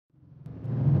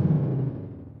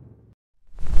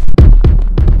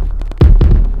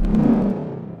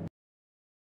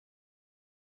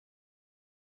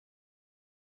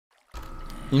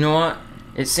You know what?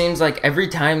 It seems like every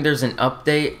time there's an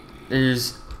update,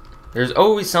 there's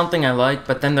always something I like,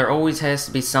 but then there always has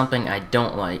to be something I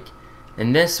don't like.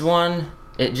 In this one,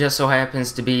 it just so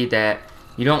happens to be that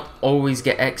you don't always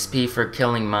get XP for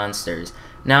killing monsters.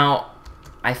 Now,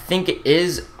 I think it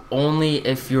is only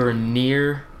if you're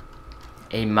near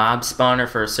a mob spawner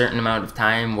for a certain amount of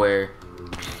time where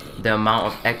the amount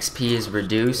of XP is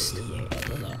reduced.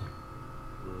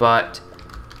 But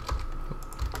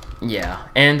yeah,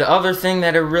 and the other thing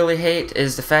that I really hate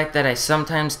is the fact that I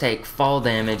sometimes take fall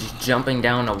damage jumping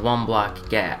down a 1-block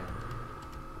gap.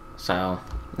 So,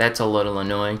 that's a little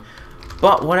annoying.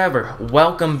 But whatever,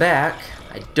 welcome back.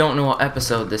 I don't know what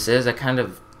episode this is. I kind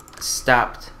of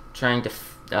stopped trying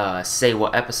to say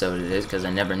what episode it is because I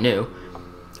never knew.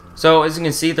 So, as you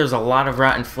can see, there's a lot of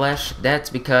rotten flesh. That's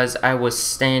because I was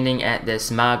standing at this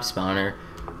mob spawner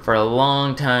for a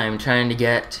long time trying to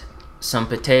get some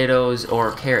potatoes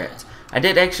or carrots. I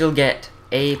did actually get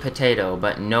a potato,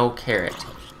 but no carrot.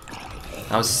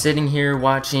 I was sitting here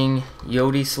watching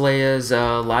Yodi Slaya's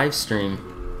live stream.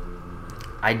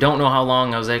 I don't know how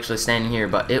long I was actually standing here,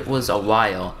 but it was a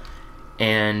while,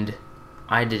 and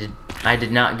I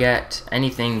did not get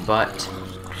anything but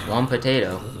one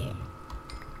potato.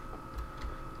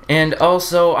 And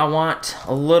also, I want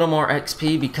a little more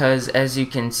XP because, as you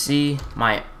can see,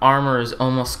 my armor is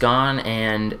almost gone,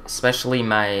 and especially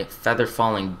my feather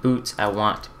falling boots I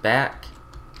want back.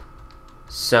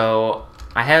 So,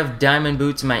 I have diamond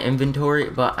boots in my inventory,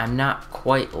 but I'm not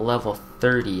quite level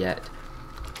 30 yet.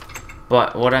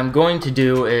 But what I'm going to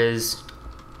do is...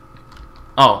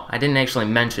 Oh, I didn't actually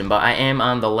mention, but I am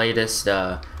on the latest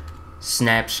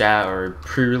snapshot or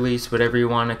pre-release, whatever you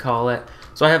want to call it.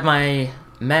 So I have my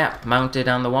map mounted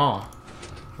on the wall.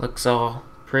 Looks all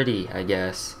pretty, I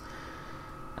guess.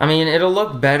 I mean, it'll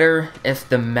look better if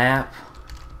the map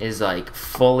is like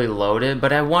fully loaded,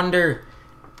 but I wonder,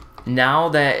 now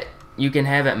that you can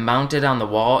have it mounted on the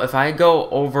wall, if I go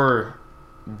over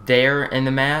there in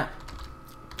the map,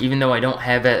 even though I don't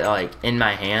have it like in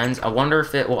my hands, I wonder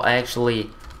if it will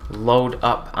actually load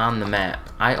up on the map.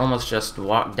 I almost just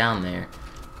walked down there,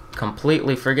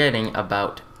 completely forgetting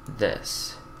about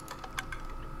this.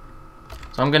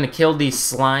 So I'm gonna kill these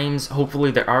slimes,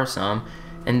 hopefully there are some,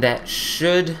 and that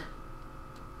should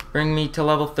bring me to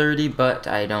level 30, but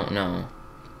I don't know.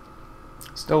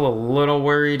 Still a little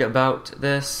worried about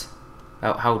this,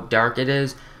 about how dark it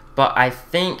is, but I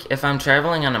think if I'm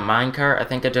traveling on a minecart, I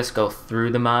think I just go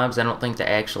through the mobs. I don't think they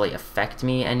actually affect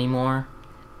me anymore.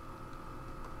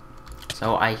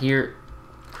 So I hear...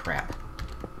 crap.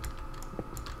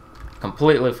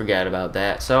 Completely forgot about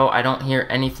that. So I don't hear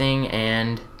anything,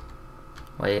 and...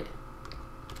 wait.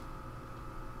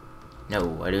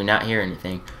 No, I do not hear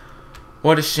anything.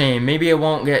 What a shame. Maybe I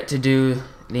won't get to do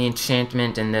the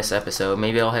enchantment in this episode.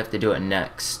 Maybe I'll have to do it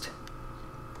next.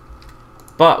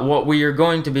 But what we are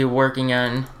going to be working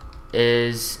on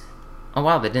is... oh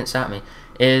wow, that didn't stop me.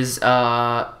 Is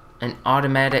an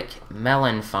automatic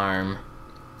melon farm.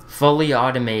 Fully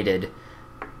automated.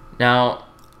 Now,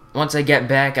 once I get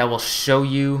back, I will show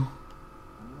you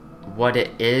what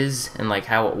it is and like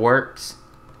how it works.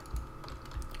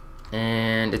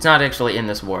 And it's not actually in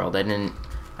this world.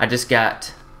 I just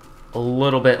got a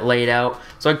little bit laid out.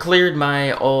 So I cleared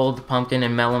my old pumpkin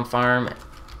and melon farm,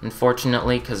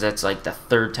 unfortunately, because that's like the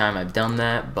 3rd time I've done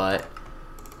that, but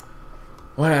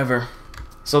whatever.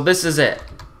 So this is it.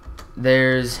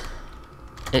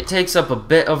 It takes up a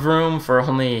bit of room for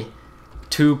only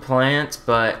 2 plants,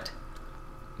 but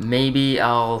maybe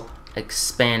I'll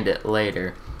expand it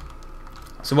later.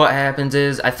 So what happens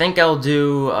is, I think I'll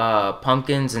do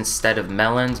pumpkins instead of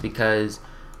melons, because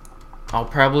I'll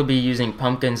probably be using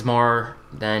pumpkins more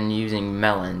than using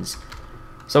melons.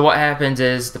 So what happens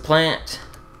is, the plant,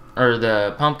 or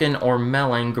the pumpkin or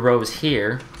melon grows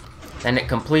here, then it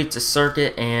completes a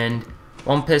circuit, and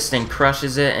one piston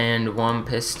crushes it, and one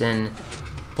piston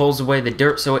pulls away the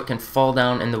dirt so it can fall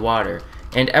down in the water.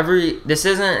 And this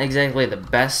isn't exactly the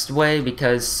best way,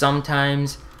 because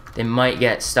sometimes they might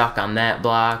get stuck on that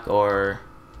block or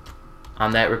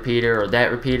on that repeater or that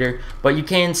repeater, but you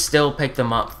can still pick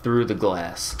them up through the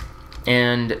glass.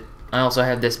 And I also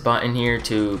have this button here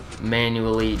to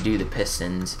manually do the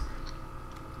pistons.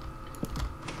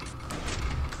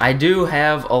 I do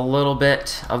have a little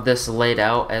bit of this laid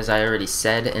out, as I already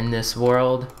said, in this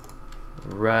world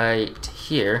right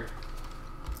here,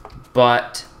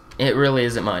 but it really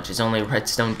isn't much. It's only a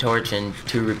redstone torch and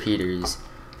 2 repeaters.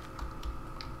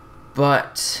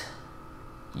 But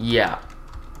yeah,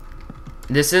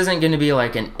 this isn't going to be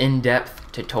like an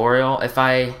in-depth tutorial.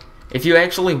 If you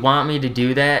actually want me to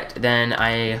do that, then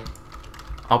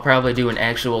I'll probably do an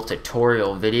actual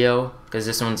tutorial video, because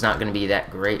this one's not going to be that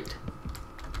great.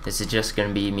 This is just going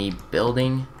to be me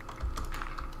building.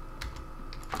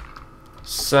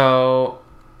 So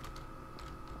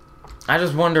I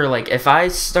just wonder, like, if I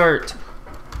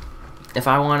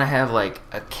want to have like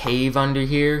a cave under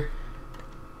here,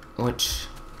 which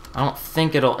I don't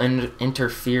think it'll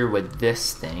interfere with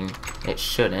this thing. It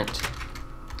shouldn't.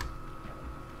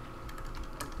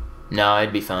 No,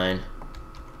 it'd be fine.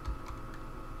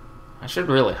 I should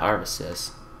really harvest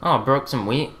this. Oh, I broke some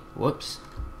wheat. Whoops.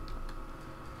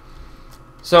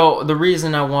 So the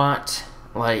reason I want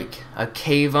like a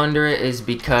cave under it is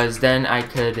because then I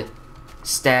could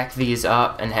stack these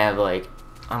up and have like,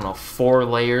 I don't know, 4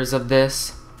 layers of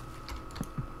this.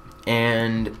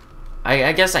 And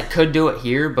I guess I could do it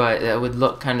here, but it would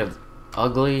look kind of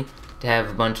ugly to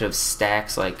have a bunch of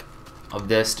stacks like of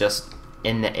this just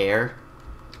in the air.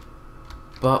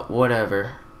 But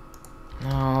whatever.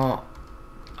 No,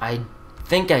 I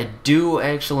think I do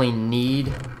actually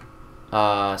need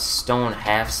stone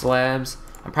half slabs.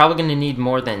 I'm probably going to need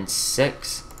more than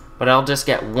 6, but I'll just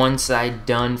get one side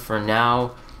done for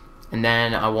now, and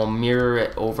then I will mirror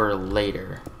it over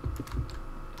later.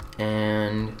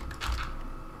 And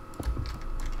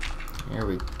there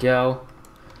we go.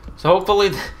 So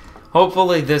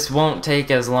hopefully this won't take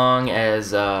as long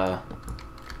as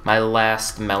my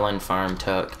last melon farm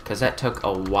took, because that took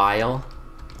a while.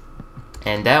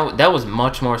 And that was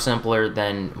much more simpler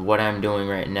than what I'm doing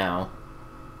right now.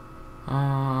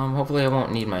 Hopefully I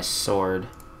won't need my sword.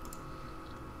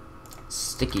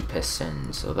 Sticky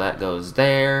piston, so that goes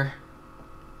there.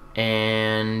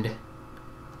 And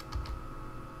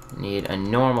need a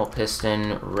normal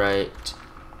piston right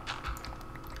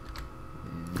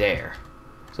there.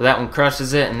 So that one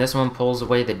crushes it, and this one pulls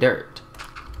away the dirt.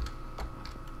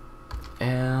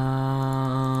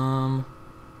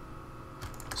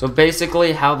 So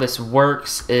basically how this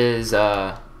works is,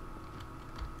 so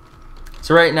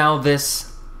right now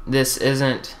this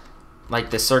isn't, like,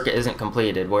 the circuit isn't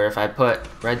completed, where if I put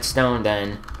redstone,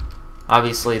 then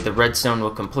obviously the redstone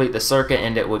will complete the circuit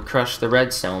and it would crush the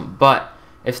redstone. But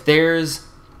if there's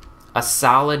a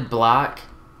solid block,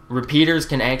 repeaters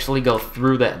can actually go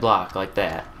through that block like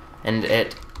that, and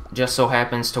it just so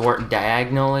happens to work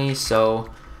diagonally, so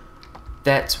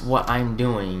that's what I'm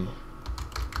doing.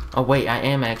 Oh wait, I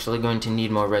am actually going to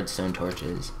need more redstone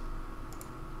torches.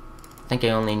 I think I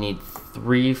only need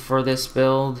 3 for this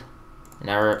build,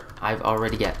 and I've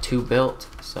already got 2 built,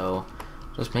 so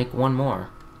just make 1 more.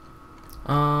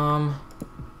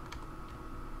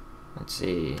 Let's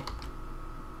see.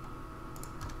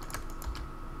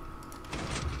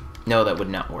 No, that would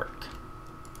not work.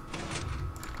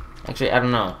 Actually, I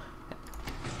don't know.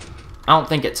 I don't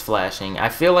think it's flashing. I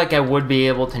feel like I would be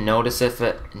able to notice it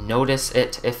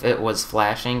if it was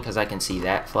flashing, because I can see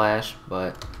that flash,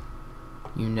 but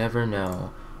you never know.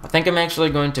 I think I'm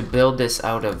actually going to build this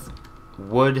out of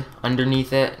wood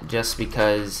underneath it, just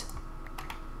because,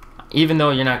 even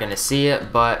though you're not going to see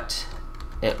it, but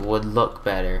it would look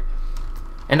better.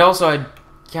 And also, I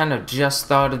kind of just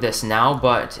thought of this now,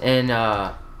 but in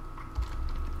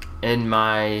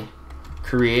my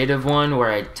creative one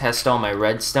where I test all my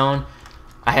redstone,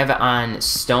 I have it on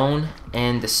stone,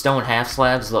 and the stone half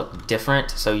slabs look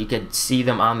different, so you could see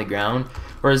them on the ground.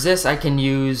 Whereas this, I can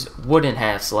use wooden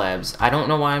half slabs. I don't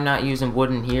know why I'm not using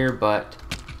wooden here, but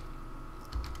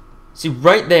see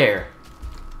right there,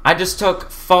 I just took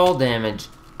fall damage.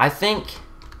 I think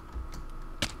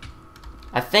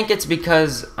it's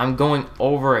because I'm going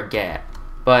over a gap,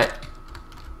 but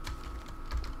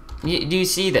do you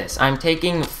see this? I'm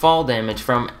taking fall damage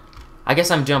from, I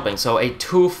guess I'm jumping, so a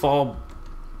 2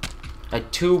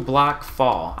 block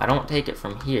fall. I don't take it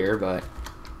from here, but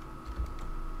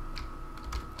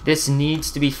this needs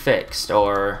to be fixed,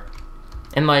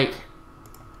 and like,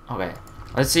 okay,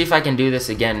 let's see if I can do this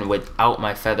again without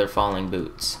my feather falling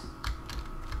boots.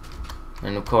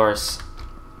 And of course,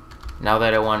 now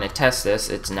that I want to test this,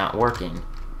 it's not working.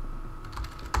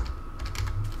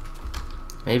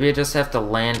 Maybe I just have to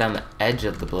land on the edge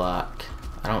of the block.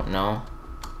 I don't know.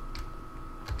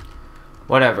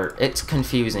 Whatever, it's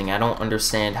confusing. I don't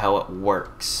understand how it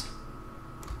works.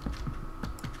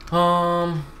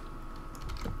 Let's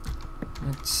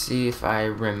see if I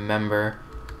remember.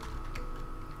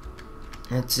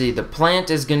 Let's see, the plant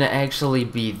is gonna actually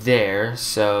be there,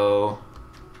 so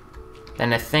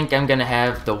then I think I'm gonna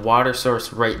have the water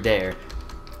source right there.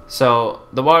 So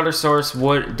the water source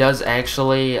does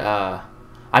actually, I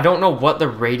don't know what the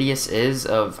radius is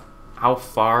of how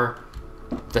far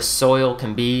the soil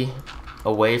can be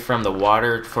away from the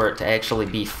water for it to actually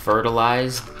be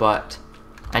fertilized, but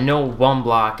I know 1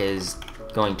 block is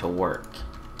going to work.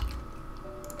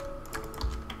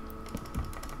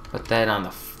 Put that on the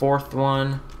 4th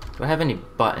one. Do I have any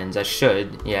buttons? I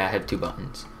should. Yeah, I have 2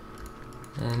 buttons.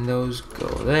 And those go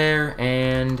there,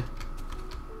 and...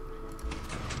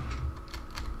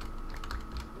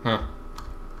 Huh.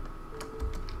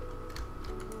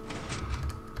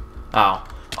 Oh.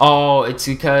 Oh, it's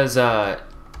because,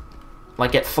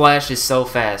 like, it flashes so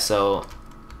fast, so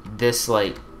this,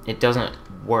 like, it doesn't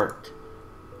work.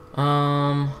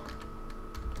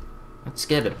 Let's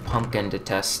get a pumpkin to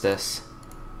test this.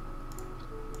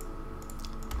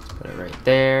 Let's put it right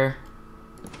there.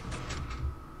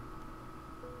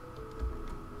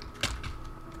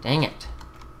 Dang it.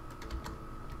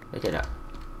 Pick it up.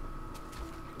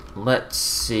 Let's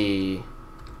see.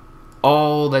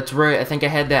 Oh, that's right. I think I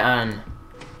had that on...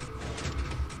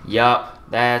 Yup,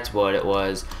 that's what it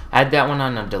was. I had that one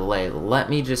on a delay. Let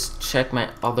me just check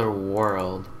my other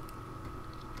world.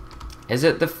 Is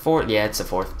it the 4th? Yeah, it's the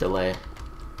 4th delay.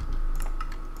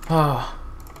 Oh.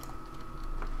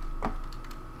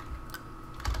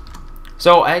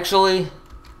 So, actually,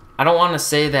 I don't want to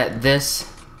say that this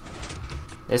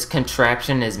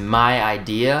contraption is my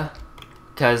idea,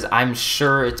 because I'm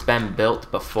sure it's been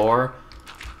built before.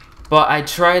 But I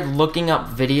tried looking up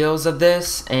videos of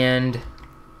this, and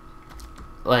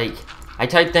like, I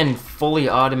typed in fully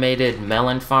automated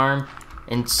melon farm,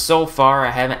 and so far I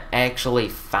haven't actually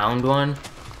found one.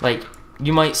 Like,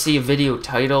 you might see a video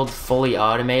titled fully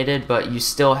automated, but you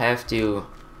still have to,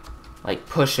 like,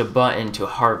 push a button to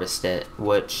harvest it,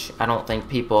 which I don't think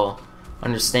people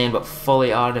understand what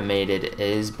fully automated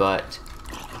is, but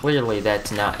clearly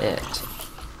that's not it.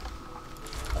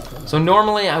 So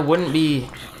normally I wouldn't be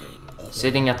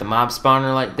sitting at the mob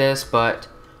spawner like this, but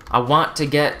I want to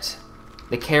get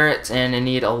the carrots and I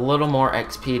need a little more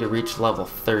XP to reach level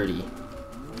 30.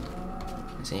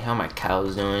 Let's see how my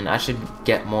cow's doing. I should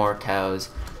get more cows.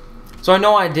 So I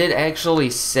know I did actually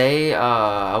say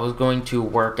I was going to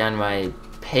work on my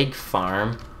pig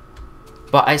farm,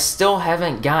 but I still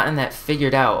haven't gotten that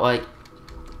figured out. Like,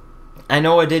 I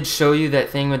know I did show you that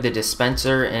thing with the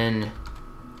dispenser in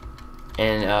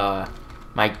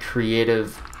my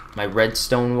creative, my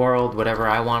redstone world, whatever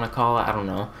I want to call it, I don't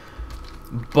know.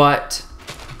 But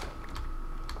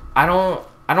I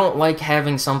don't like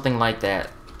having something like that.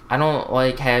 I don't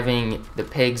like having the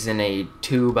pigs in a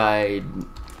 2 by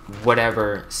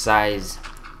whatever size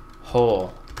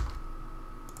hole.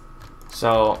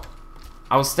 So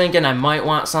I was thinking I might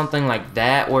want something like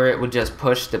that where it would just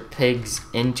push the pigs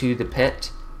into the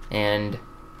pit and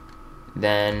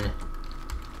then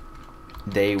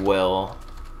they will,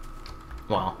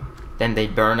 well, then they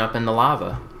burn up in the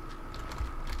lava.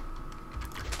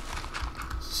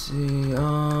 Let's see,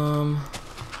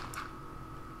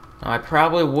 I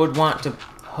probably would want to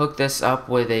hook this up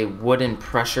with a wooden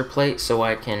pressure plate so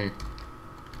I can,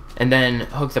 and then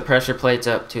hook the pressure plates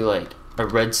up to like a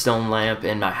redstone lamp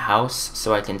in my house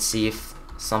so I can see if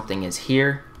something is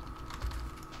here.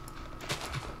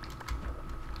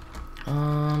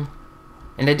 And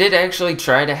I did actually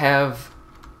try to have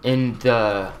in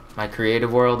my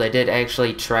creative world, I did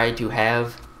actually try to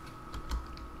have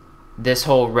this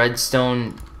whole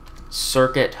redstone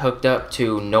circuit hooked up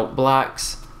to note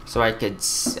blocks so I could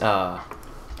so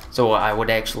I would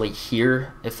actually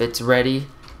hear if it's ready,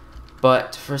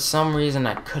 but for some reason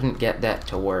I couldn't get that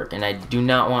to work, and I do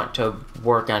not want to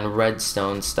work on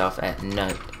redstone stuff at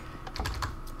night.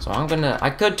 So I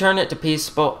could turn it to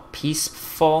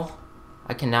peaceful.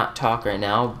 I cannot talk right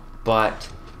now, but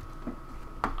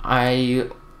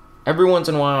every once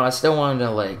in a while I still wanted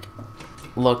to like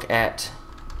look at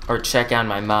or check on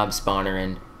my mob spawner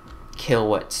and kill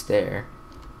what's there.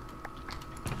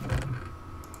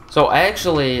 So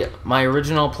actually, my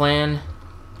original plan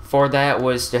for that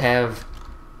was to have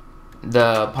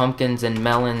the pumpkins and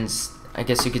melons, I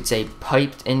guess you could say,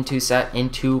 piped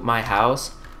into my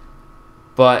house,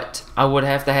 but I would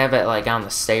have to have it like on the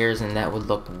stairs and that would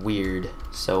look weird,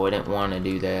 so I didn't want to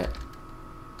do that.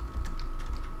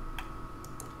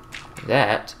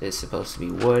 That is supposed to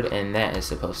be wood, and that is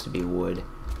supposed to be wood.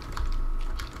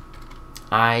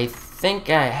 I think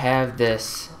I have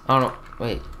this. Oh no,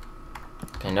 wait.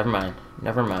 Okay, never mind.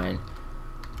 Never mind.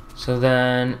 So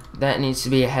then that needs to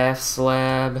be a half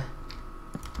slab.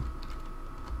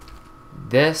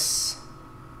 This,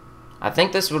 I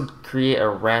think this would create a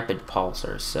rapid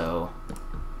pulsar, so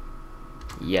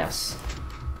yes,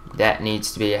 that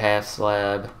needs to be a half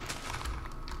slab.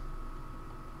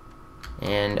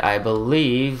 And I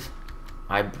believe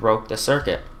I broke the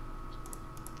circuit.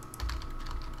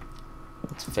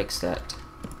 Let's fix that.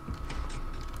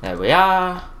 There we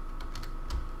are.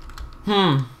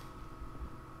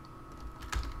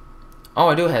 Oh,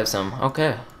 I do have some.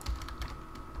 Okay.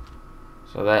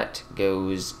 So that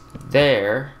goes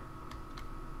there.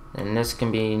 And this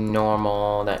can be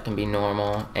normal. That can be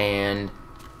normal. And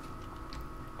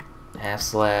half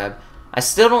slab. I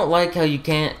still don't like how you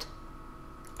can't...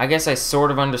 I guess I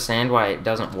sort of understand why it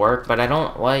doesn't work, but I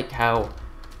don't like how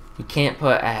you can't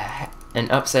put an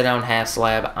upside down half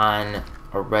slab on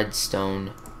a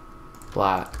redstone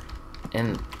block.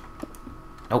 And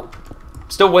nope.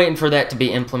 Still waiting for that to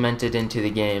be implemented into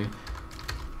the game.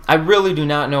 I really do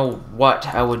not know what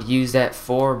I would use that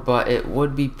for, but it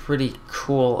would be pretty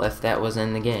cool if that was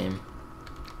in the game.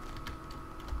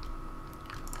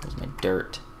 There's my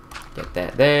dirt. Get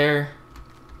that there.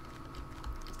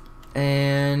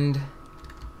 And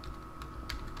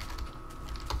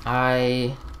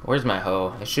where's my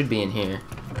hoe? It should be in here.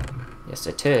 Yes,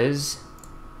 it is.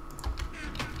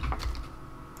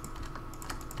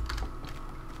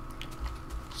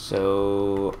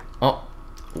 So, oh,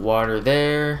 water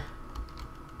there.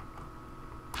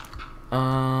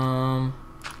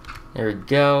 There we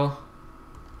go.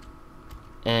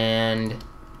 And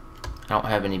I don't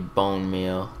have any bone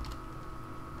meal.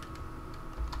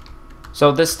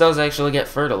 So this does actually get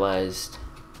fertilized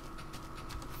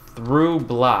through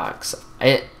blocks.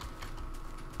 I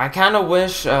kind of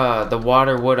wish the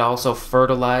water would also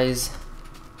fertilize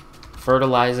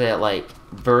it like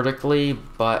vertically,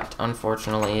 but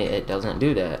unfortunately it doesn't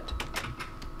do that.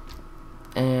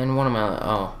 And what am I?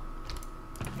 Oh,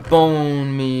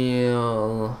 bone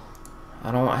meal.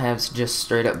 I don't have just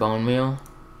straight up bone meal.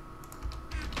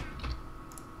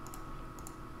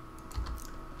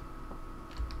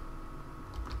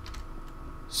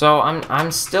 So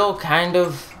I'm still kind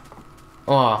of,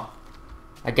 well,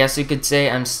 I guess you could say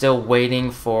I'm still waiting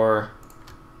for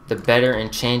the better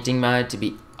enchanting mod to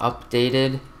be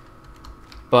updated,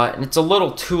 but it's a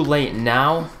little too late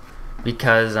now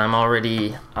because I'm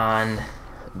already on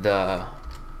the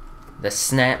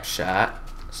snapshot,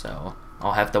 so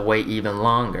I'll have to wait even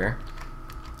longer.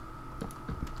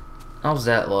 How's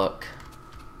that look?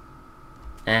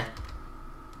 Eh.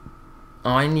 Oh,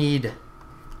 I need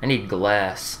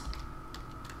glass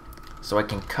so I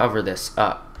can cover this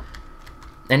up.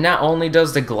 And not only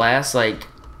does the glass like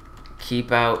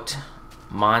keep out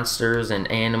monsters and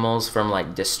animals from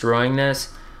like destroying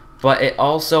this, but it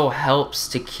also helps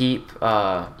to keep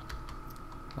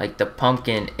like the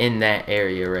pumpkin in that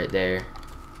area right there.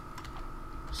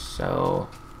 So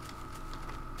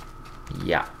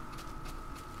yeah.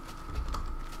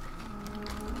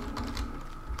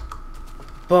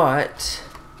 But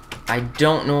I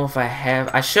don't know if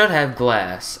I should have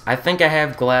glass. I think I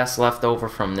have glass left over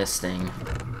from this thing.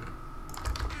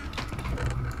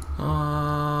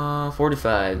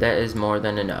 45. That is more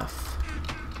than enough.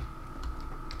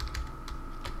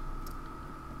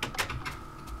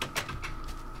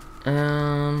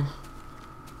 And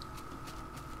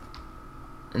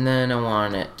then I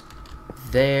want it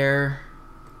there,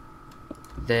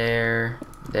 there,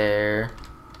 there.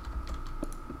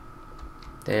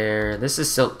 There. This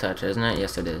is silk touch, isn't it?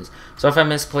 Yes, it is. So if I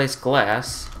misplace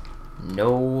glass,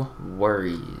 no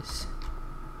worries.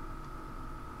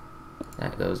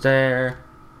 That goes there.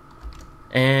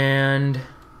 And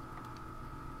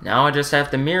now I just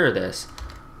have to mirror this.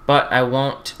 But I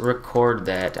won't record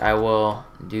that. I will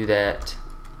do that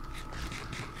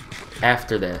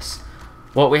after this.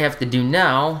 What we have to do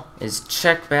now is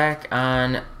check back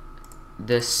on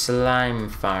the slime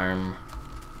farm.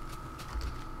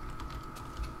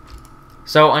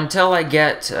 So until I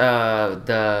get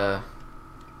the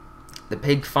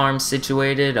pig farm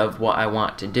situated of what I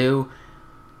want to do,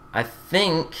 I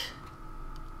think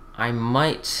I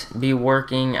might be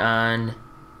working on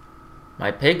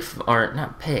my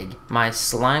my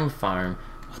slime farm.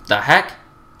 What the heck?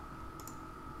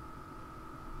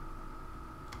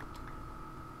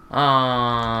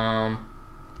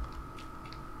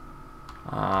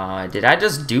 Did I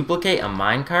just duplicate a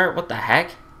minecart? What the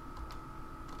heck?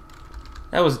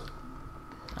 That was...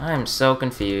 I'm so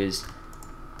confused.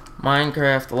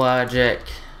 Minecraft logic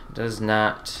does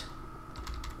not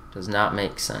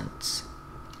make sense.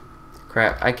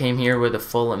 Crap, I came here with a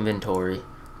full inventory.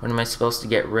 What am I supposed to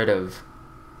get rid of?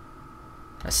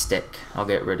 A stick. I'll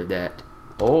get rid of that.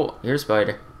 Oh, here's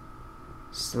spider.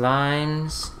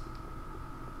 Slimes.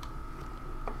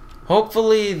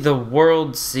 Hopefully the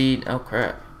world seed... Oh,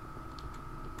 crap.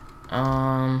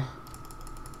 I'll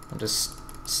just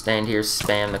stand here,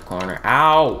 spam the corner.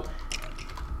 Ow!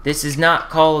 This is not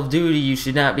Call of Duty. You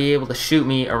should not be able to shoot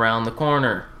me around the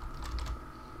corner.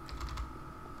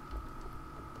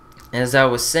 As I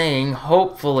was saying,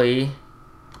 hopefully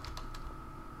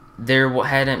there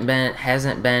hasn't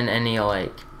been any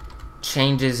like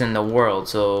changes in the world,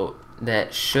 so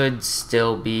that should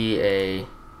still be a...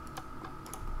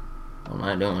 What am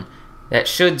I doing? That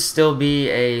should still be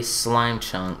a slime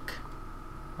chunk.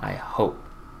 I hope.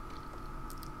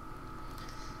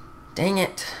 Dang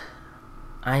it.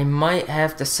 I might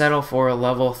have to settle for a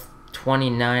level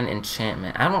 29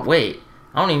 enchantment. I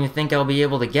don't even think I'll be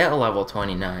able to get a level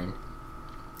 29.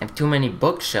 I have too many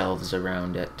bookshelves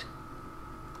around it.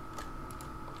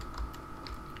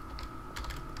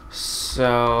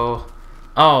 So,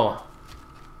 oh,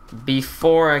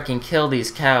 before I can kill these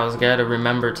cows, gotta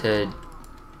remember to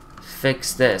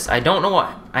fix this. I don't know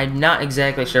what, I'm not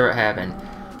exactly sure what happened.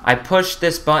 I pushed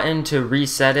this button to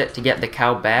reset it to get the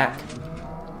cow back,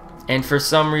 and for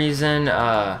some reason,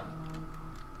 the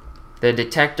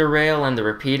detector rail and the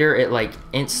repeater, it like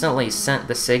instantly sent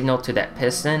the signal to that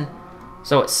piston,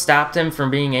 so it stopped him from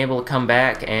being able to come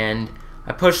back, and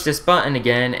I pushed this button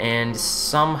again, and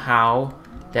somehow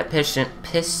that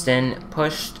piston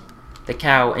pushed the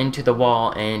cow into the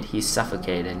wall and he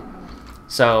suffocated.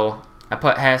 So I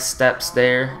put half steps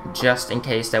there just in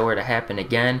case that were to happen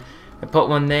again. I put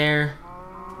one there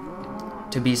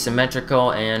to be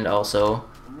symmetrical and also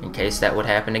in case that would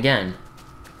happen again.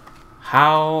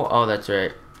 How? Oh, that's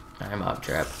right. I'm up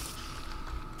trap.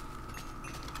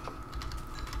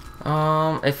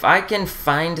 If I can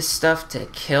find stuff to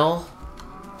kill,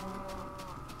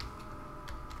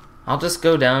 I'll just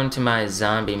go down to my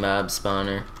zombie mob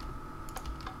spawner.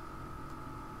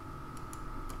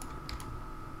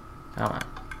 Come on.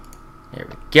 There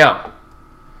we go.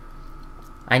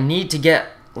 I need to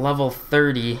get level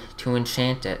 30 to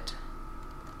enchant it.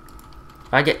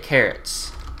 If I get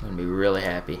carrots, I'm gonna be really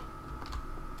happy.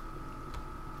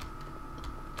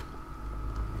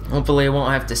 Hopefully I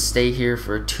won't have to stay here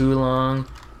for too long.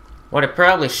 What I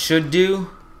probably should do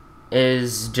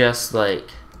is just like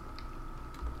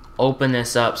open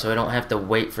this up so I don't have to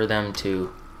wait for them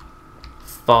to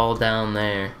fall down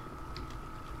there.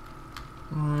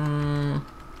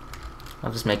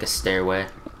 I'll just make a stairway.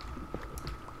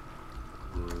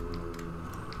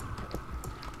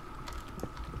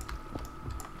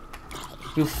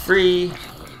 You free.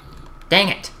 Dang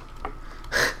it.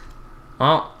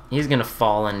 Well, he's gonna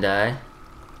fall and die.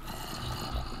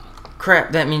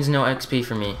 Crap, that means no XP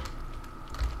for me.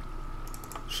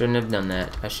 Shouldn't have done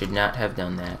that. I should not have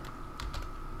done that.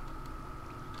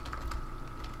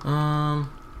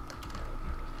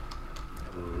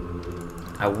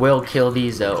 I will kill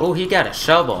these though. Oh, he got a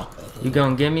shovel. You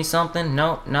gonna give me something?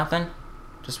 Nope, nothing.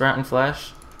 Just rotten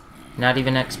flesh. Not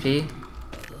even XP.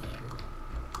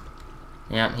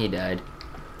 Yep, he died.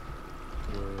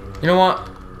 You know what?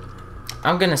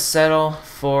 I'm gonna settle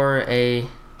for a...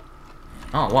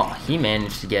 Oh, well, he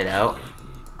managed to get out.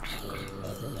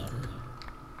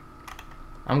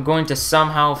 I'm going to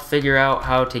somehow figure out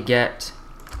how to get...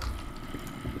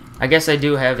 I guess I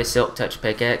do have a silk touch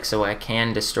pickaxe, so I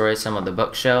can destroy some of the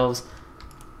bookshelves.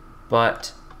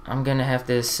 But I'm gonna have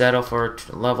to settle for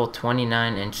level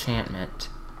 29 enchantment.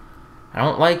 I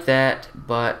don't like that,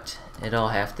 but it'll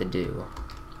have to do.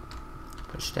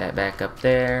 Push that back up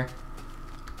there.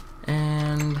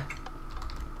 And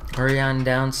hurry on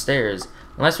downstairs.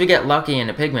 Unless we get lucky and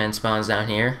a pigman spawns down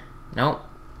here. Nope.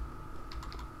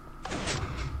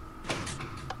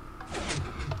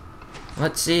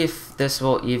 Let's see if this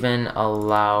will even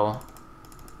allow...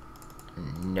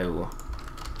 No.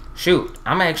 Shoot,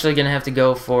 I'm actually gonna have to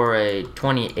go for a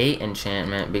 28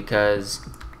 enchantment because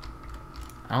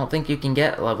I don't think you can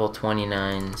get level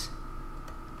 29s.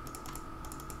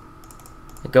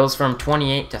 It goes from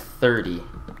 28 to 30.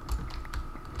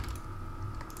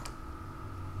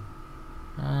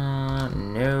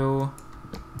 No.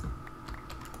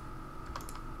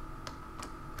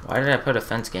 Why did I put a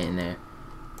fence gate in there?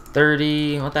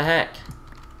 30, what the heck?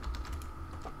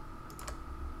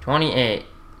 28.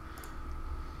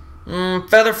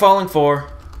 Feather falling 4.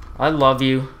 I love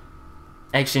you.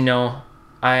 Actually, no.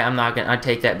 I'm not gonna. I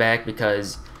take that back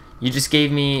because you just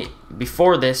gave me,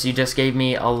 before this, you just gave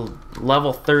me a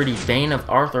level 30 Bane of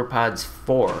Arthropods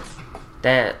 4.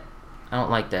 That, I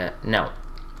don't like that. No.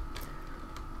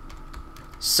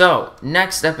 So,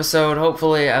 next episode,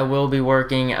 hopefully I will be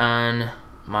working on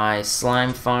my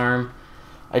slime farm.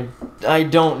 I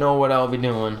don't know what I'll be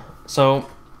doing. So,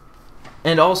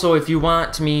 and also if you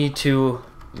want me to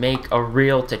make a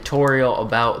real tutorial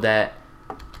about that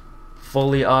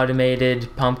fully automated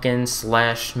pumpkin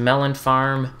 / melon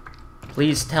farm,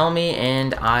 please tell me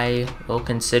and I will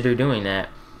consider doing that.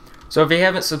 So if you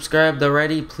haven't subscribed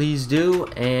already, please do,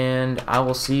 and I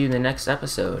will see you in the next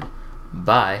episode.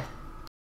 Bye.